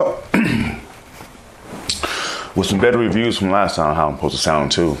with some better reviews from last time, how I'm supposed to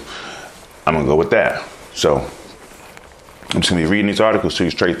sound too, I'm gonna go with that. So I'm just gonna be reading these articles to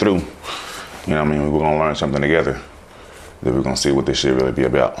you straight through. You know what I mean? We're gonna learn something together. Then we're gonna see what this shit really be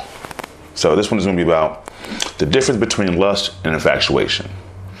about. So this one is gonna be about the difference between lust and infatuation.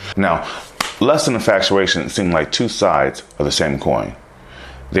 Now, lust and infatuation seem like two sides of the same coin.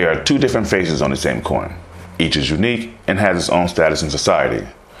 There are two different faces on the same coin. Each is unique and has its own status in society,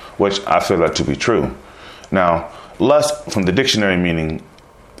 which I feel that to be true. Now, lust from the dictionary meaning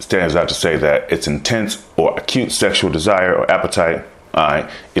stands out to say that it's intense or acute sexual desire or appetite,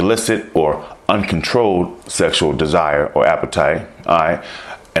 illicit or uncontrolled sexual desire or appetite,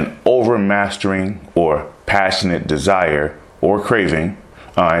 an overmastering or passionate desire or craving.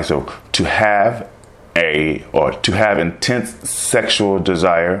 So to have intense sexual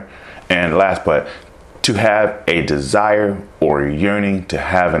desire, and last but to have a desire or yearning to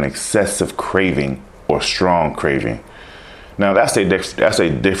have an excessive craving or strong craving. Now that's a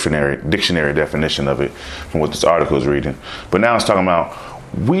dictionary definition of it from what this article is reading. But now it's talking about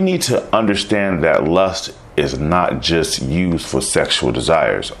we need to understand that lust is not just used for sexual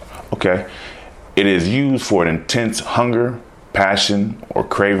desires. Okay, it is used for an intense hunger, passion, or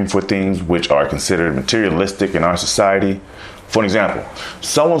craving for things which are considered materialistic in our society. For an example,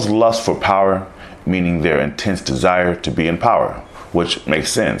 someone's lust for power, meaning their intense desire to be in power, which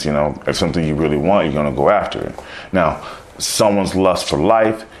makes sense. You know, if something you really want, you're going to go after it. Now, someone's lust for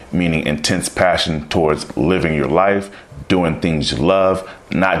life, meaning intense passion towards living your life, doing things you love,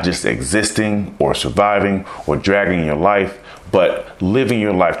 not just existing or surviving or dragging your life, but living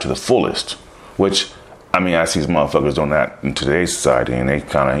your life to the fullest, which, I mean, I see these motherfuckers doing that in today's society, and they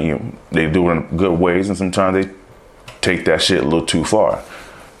kind of, they do it in good ways, and sometimes they take that shit a little too far.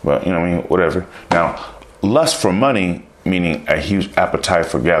 But, you know what I mean, whatever. Now, lust for money, meaning a huge appetite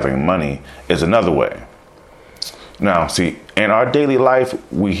for gathering money, is another way. Now, see, in our daily life,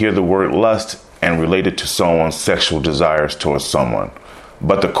 we hear the word lust and relate it to someone's sexual desires towards someone.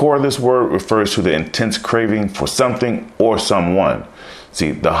 But the core of this word refers to the intense craving for something or someone.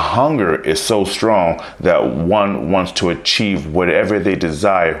 See, the hunger is so strong that one wants to achieve whatever they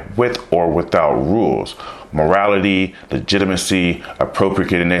desire with or without rules. Morality, legitimacy,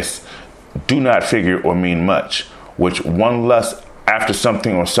 appropriateness do not figure or mean much, which one lusts after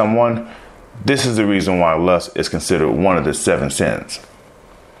something or someone. This is the reason why lust is considered one of the 7 sins.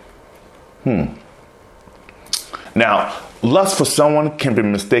 Now, lust for someone can be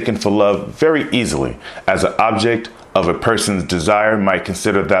mistaken for love very easily, as an object of a person's desire might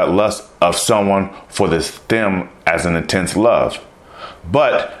consider that lust of someone for them as an intense love.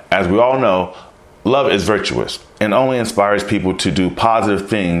 But, as we all know, love is virtuous and only inspires people to do positive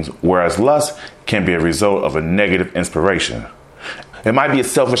things, whereas lust can be a result of a negative inspiration. It might be a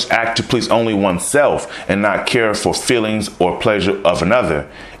selfish act to please only oneself and not care for feelings or pleasure of another.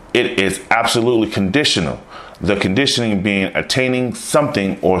 It is absolutely conditional, the conditioning being attaining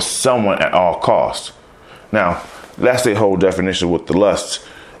something or someone at all costs. Now, that's the whole definition with the lust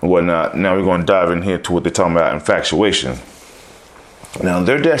and whatnot. Now we're going to dive in here to what they're talking about infatuation. Now,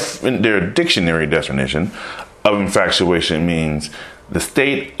 their dictionary definition of infatuation means the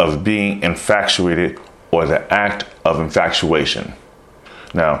state of being infatuated or the act of infatuation.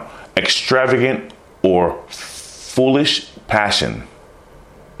 Now, extravagant or foolish passion.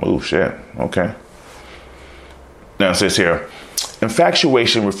 Oh, shit. Okay. Now it says here,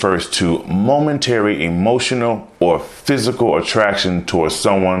 infatuation refers to momentary emotional or physical attraction towards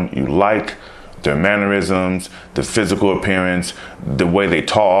someone you like, their mannerisms, the physical appearance, the way they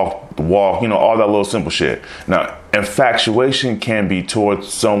talk, walk, all that little simple shit. Now, infatuation can be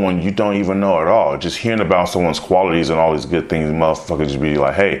towards someone you don't even know at all. Just hearing about someone's qualities and all these good things, motherfuckers just be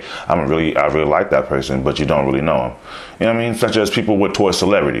like, hey, I really like that person, but you don't really know them. You know what I mean? Such as people towards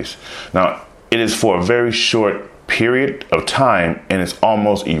celebrities. Now, it is for a very short period of time, and it's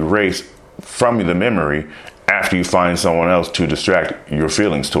almost erased from the memory after you find someone else to distract your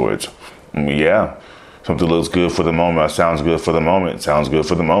feelings towards. Yeah, something looks good for the moment, sounds good for the moment,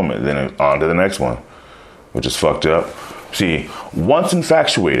 then on to the next one, which is fucked up. See, once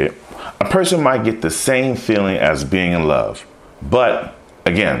infatuated, a person might get the same feeling as being in love. But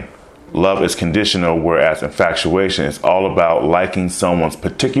again, love is conditional, whereas infatuation is all about liking someone's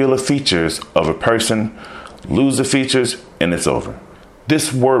particular features of a person, lose the features, and it's over.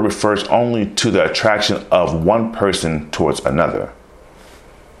 This word refers only to the attraction of one person towards another.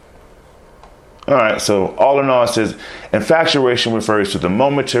 All right, so all in all, it says infatuation refers to the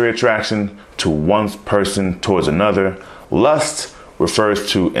momentary attraction to one person towards another. Lust refers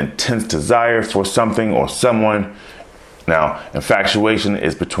to intense desire for something or someone. Now, infatuation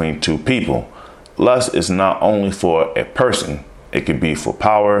is between two people. lust is not only for a person, it could be for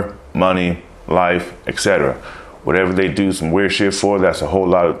power, money, life, etc. Whatever they do some weird shit for, that's a whole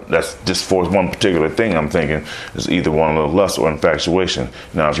lot of, that's just for one particular thing. I'm thinking is either one of the lust or infatuation.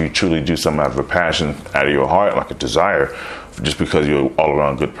 Now, if you truly do something out of a passion, out of your heart, like a desire, just because you're an all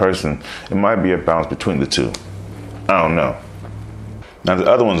around good person, it might be a balance between the two. I don't know. Now, the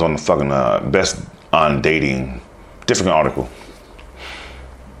other one's on the fucking best on dating, different article.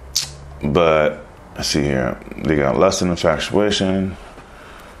 But let's see here. They got lust and infatuation.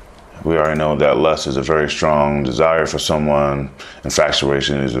 We already know that lust is a very strong desire for someone.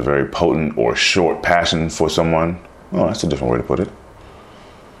 Infatuation is a very potent or short passion for someone. Oh, that's a different way to put it.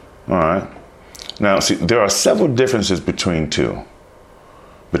 All right. Now, see, there are several differences between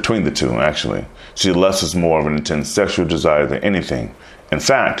the two, actually. See, lust is more of an intense sexual desire than anything. In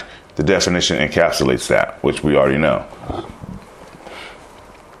fact, the definition encapsulates that, which we already know.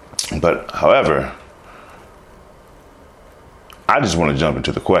 But, however, I just want to jump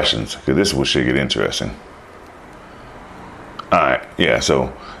into the questions because this is what should get interesting. All right. Yeah.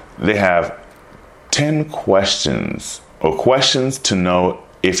 So they have 10 questions or questions to know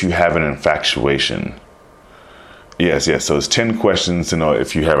if you have an infatuation. Yes. So it's 10 questions to know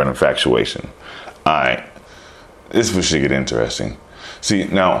if you have an infatuation. All right. This is what should get interesting. See,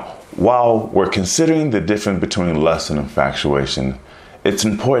 now, while we're considering the difference between lust and infatuation, it's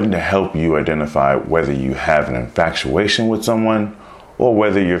important to help you identify whether you have an infatuation with someone or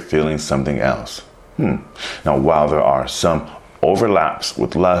whether you're feeling something else. Now, while there are some overlaps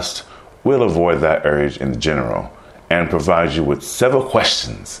with lust, we'll avoid that urge in general and provide you with several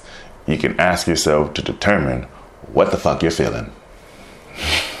questions you can ask yourself to determine what the fuck you're feeling.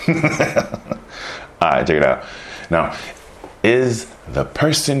 All right, check it out. Now, is the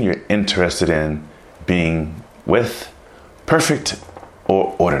person you're interested in being with perfect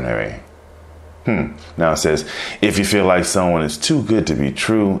or ordinary? Now it says, if you feel like someone is too good to be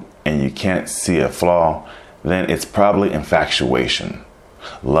true and you can't see a flaw, then it's probably infatuation.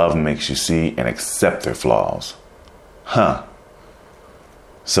 Love makes you see and accept their flaws.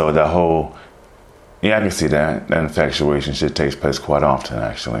 So that whole, yeah, I can see that. That infatuation shit takes place quite often,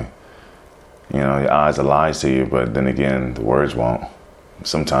 actually. You know, your eyes are lies to you, but then again, the words won't.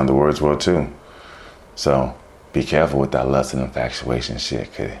 Sometimes the words will too. So be careful with that lust and infatuation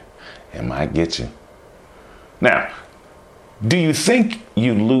shit, cause it might get you. Now, do you think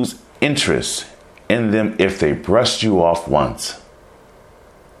you lose interest in them if they brushed you off once?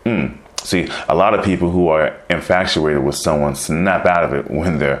 See, a lot of people who are infatuated with someone snap out of it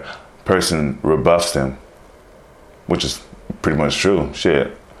when their person rebuffs them, which is pretty much true.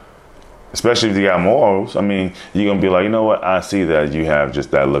 Shit. Especially if you got morals. I mean, you're going to be like, you know what? I see that you have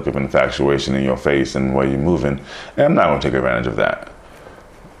just that look of infatuation in your face and the way you're moving, and I'm not going to take advantage of that.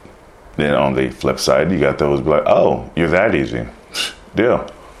 Then on the flip side, you got those like, oh, you're that easy. Deal.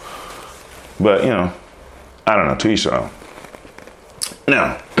 But, you know, I don't know, to each their own.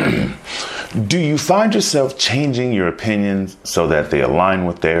 Now, do you find yourself changing your opinions so that they align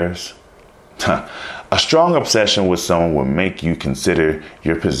with theirs? A strong obsession with someone will make you consider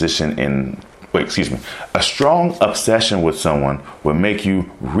your position A strong obsession with someone will make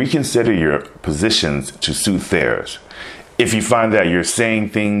you reconsider your positions to suit theirs. If you find that you're saying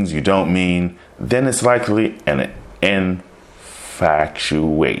things you don't mean, then it's likely an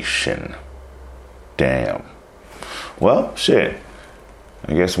infatuation. Damn. Well, shit.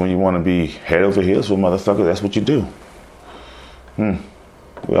 I guess when you want to be head over heels for a motherfucker, that's what you do. We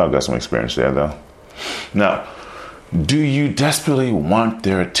all got some experience there, though. Now, do you desperately want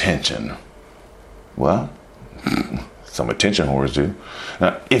their attention? Well, some attention whores do.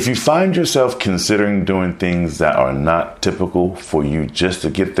 Now, if you find yourself considering doing things that are not typical for you just to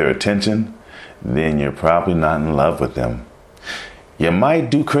get their attention, then you're probably not in love with them. You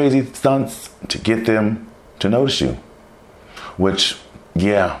might do crazy stunts to get them to notice you. Which,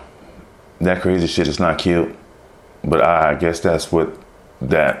 yeah, that crazy shit is not cute. But I guess that's what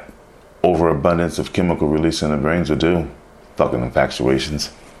that overabundance of chemical release in the brains will do. Fucking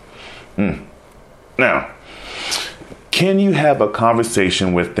infatuations. Now, can you have a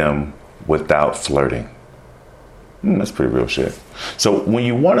conversation with them without flirting? That's pretty real shit. So when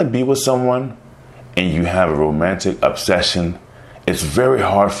you want to be with someone and you have a romantic obsession, it's very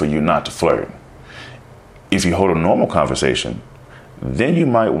hard for you not to flirt. If you hold a normal conversation, then you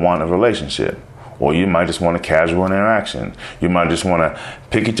might want a relationship. Or you might just want a casual interaction. You might just want to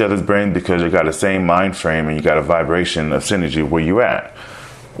pick each other's brain because you got the same mind frame and you got a vibration of synergy where you at.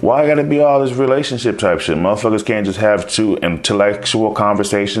 Why got to be all this relationship type shit? Motherfuckers can't just have two intellectual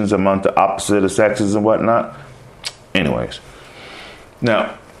conversations among the opposite of sexes and whatnot. Anyways.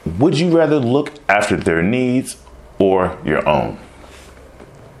 Now, Would you rather look after their needs or your own?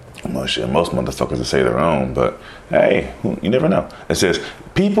 Well, shit, most motherfuckers will say their own, but hey, you never know. It says,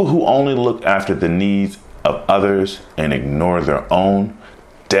 people who only look after the needs of others and ignore their own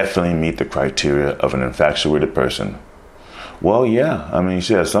definitely meet the criteria of an infatuated person. Well, yeah, I mean,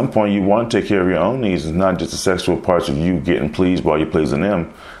 shit, at some point you want to take care of your own needs. It's not just the sexual parts of you getting pleased while you're pleasing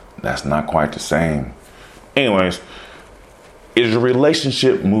them. That's not quite the same. Anyways, is your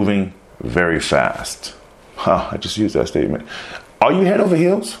relationship moving very fast? I just used that statement. Are you head over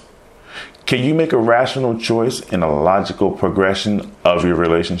heels? Can you make a rational choice in a logical progression of your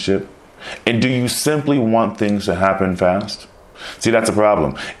relationship? And do you simply want things to happen fast? See, that's a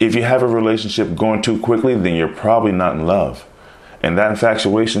problem. If you have a relationship going too quickly, then you're probably not in love. And that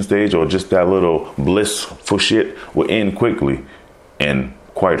infatuation stage, or just that little blissful shit, will end quickly and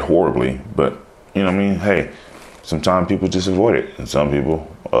quite horribly. But, you know what I mean? Hey, sometimes people just avoid it. And some people,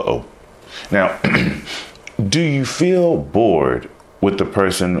 Now, do you feel bored with the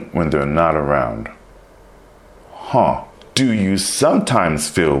person when they're not around? Do you sometimes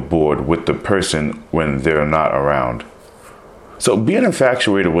feel bored with the person when they're not around? So being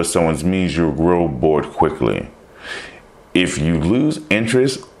infatuated with someone means you'll grow bored quickly. If you lose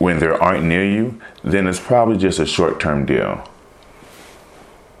interest when they aren't near you, then it's probably just a short-term deal.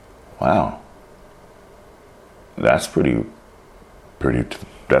 Wow. That's pretty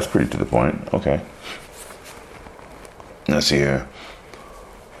to the point. Okay. Let's see here.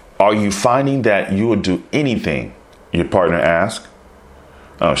 Are you finding that you will do anything your partner asks?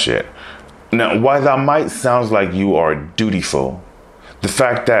 Oh shit. Now, while that might sound like you are dutiful, the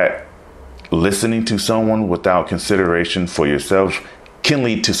fact that listening to someone without consideration for yourself can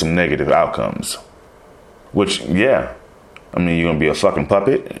lead to some negative outcomes. Which, yeah, I mean, you're going to be a fucking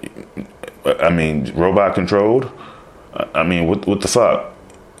puppet. I mean, robot controlled. I mean, what the fuck?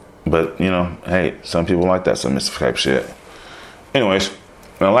 But, you know, hey, some people like that submissive type shit. Anyways,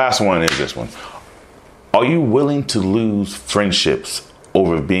 the last one is this one. Are you willing to lose friendships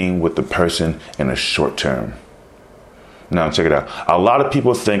over being with the person in a short term? Now, check it out. A lot of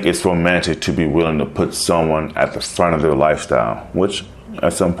people think it's romantic to be willing to put someone at the front of their lifestyle, which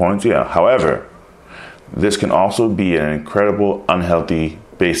at some points, yeah. However, this can also be an incredible unhealthy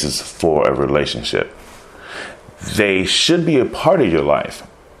basis for a relationship. They should be a part of your life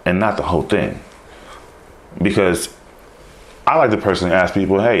and not the whole thing. Because I like to personally ask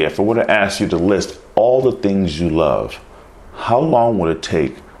people, hey, if I were to ask you to list all the things you love, how long would it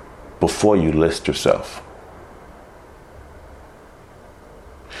take before you list yourself?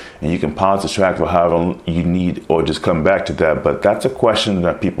 And you can pause the track for however you need or just come back to that. But that's a question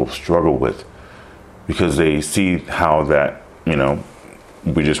that people struggle with because they see how that, you know,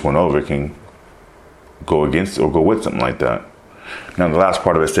 we just went over can go against or go with something like that. Now, the last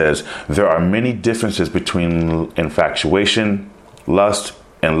part of it says, there are many differences between infatuation, lust,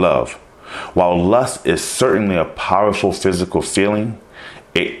 and love. While lust is certainly a powerful physical feeling,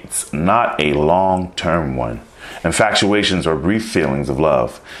 it's not a long-term one. Infatuations are brief feelings of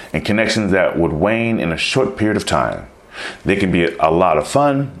love and connections that would wane in a short period of time. They can be a lot of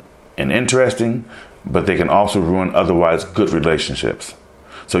fun and interesting, but they can also ruin otherwise good relationships.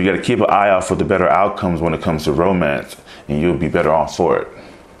 So you got to keep an eye out for the better outcomes when it comes to romance, and you'll be better off for it.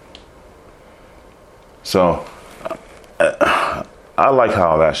 So I like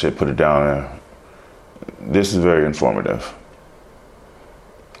how that shit put it down there. This is very informative.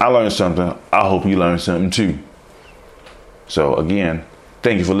 I learned something. I hope you learned something too. So again,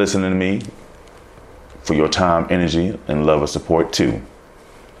 thank you for listening to me, for your time, energy, and love and support too.